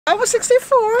I was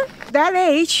 64. That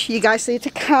age, you guys need to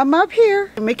come up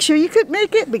here. Make sure you could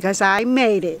make it because I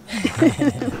made it.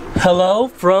 Hello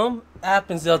from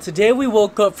Appenzell. Today we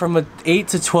woke up from an 8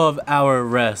 to 12 hour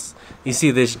rest. You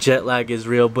see this jet lag is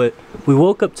real, but we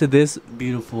woke up to this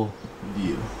beautiful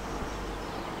view.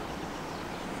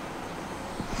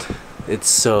 It's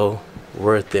so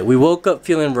worth it. We woke up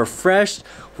feeling refreshed.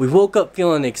 We woke up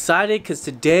feeling excited because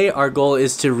today our goal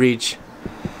is to reach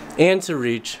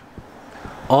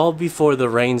all before the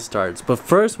rain starts. But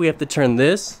first we have to turn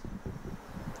this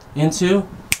into...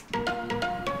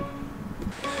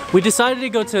 We decided to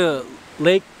go to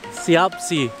Lake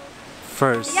Seealpsee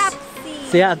first.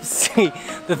 Seealpsee.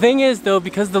 The thing is though,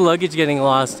 because the luggage getting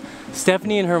lost,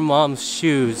 Stephanie and her mom's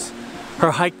shoes,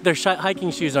 their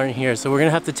hiking shoes aren't here, so we're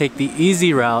gonna have to take the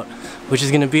easy route, which is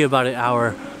gonna be about an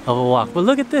hour of a walk. But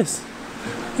look at this.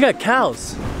 We got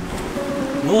cows.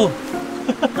 Whoa.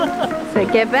 So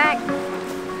get back.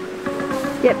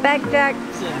 Get back, Jack.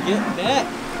 So get back.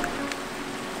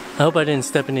 I hope I didn't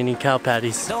step in any cow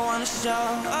patties. Don't wanna show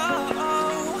us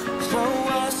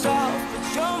off,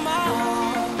 but you're my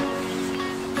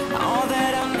all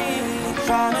that I need.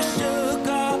 Trying to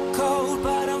sugarcoat,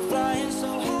 but I'm flying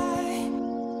so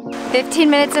high.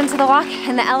 15 minutes into the walk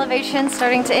and the elevation's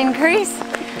starting to increase.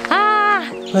 Ah!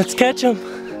 Let's catch him.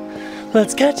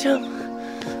 Let's catch him.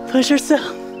 Push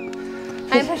yourself.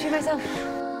 I'm pushing myself.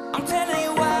 I'm telling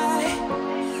you why.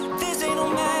 This ain't no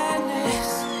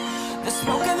madness. The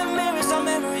smoke and the mirrors are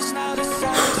memories now. The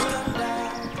sun's gone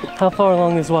down. How far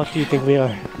along this walk do you think we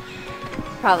are?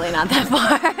 Probably not that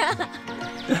far.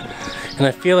 And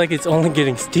I feel like it's only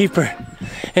getting steeper.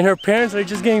 And her parents are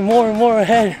just getting more and more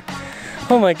ahead.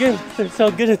 Oh my goodness, they're so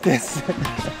good at this.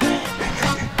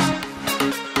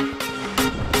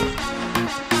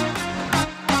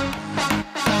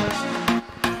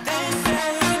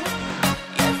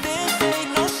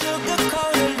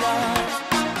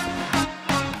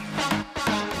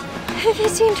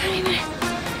 Fifteen, 20 minutes.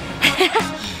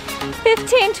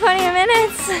 15, 20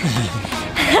 minutes.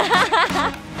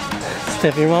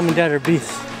 Steph, your mom and dad are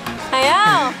beasts. I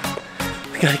know.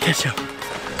 We gotta catch them.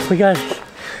 We gotta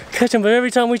catch them, but every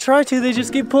time we try to, they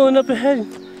just keep pulling up ahead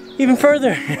even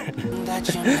further.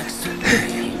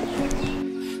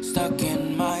 Stuck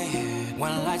in my head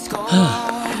when lights go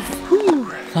off.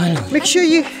 Finally. Make sure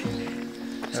you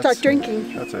start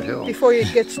drinking That's a hill. before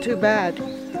it gets too bad.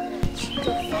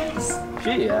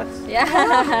 Yes. Yeah.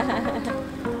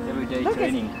 Everyday Look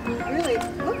training. Really,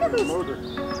 look at those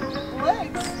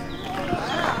legs.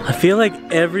 I feel like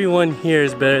everyone here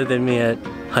is better than me at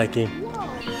hiking.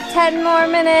 10 more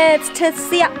minutes to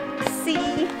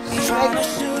Seealpsee. Trying to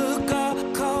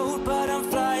sugarcoat, but I'm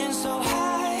flying so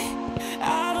high.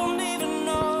 I don't even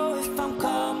know if I'm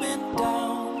coming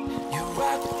down. You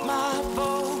rock my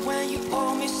boat when you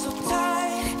hold me so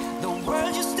tight. The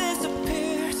world just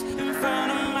disappears in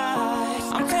front of my eyes.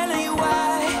 I'm telling you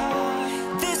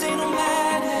why. This ain't no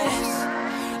madness.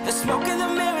 The smoke in the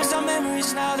mirrors are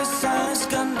memories now. The sun's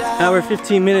gone down. Hour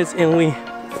 15 minutes and we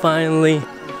finally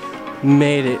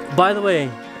made it. By the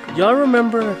way, y'all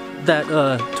remember that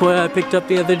toy I picked up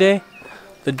the other day?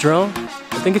 The drone?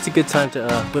 I think it's a good time to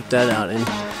whip that out and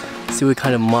see what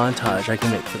kind of montage I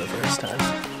can make for the first time.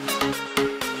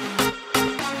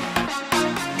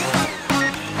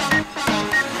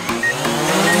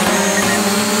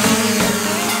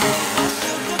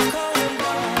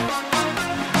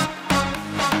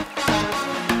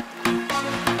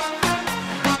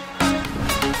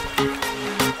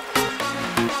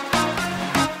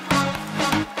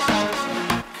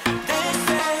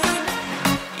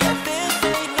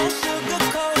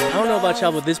 About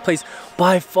y'all, but this place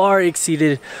by far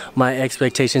exceeded my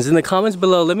expectations. In the comments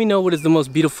below, let me know what is the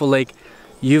most beautiful lake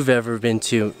you've ever been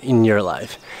to in your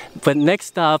life. But next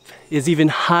stop is even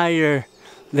higher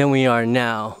than we are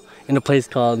now, in a place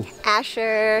called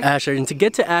Asher. And to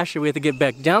get to Asher, we have to get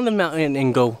back down the mountain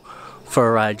and go for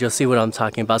a ride. You'll see what I'm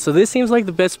talking about. So this seems like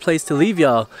the best place to leave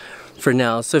y'all for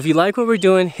now. So if you like what we're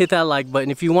doing, hit that like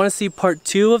button. If you want to see part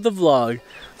 2 of the vlog,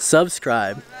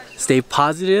 subscribe. Stay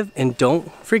positive and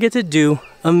don't forget to do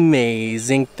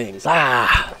amazing things.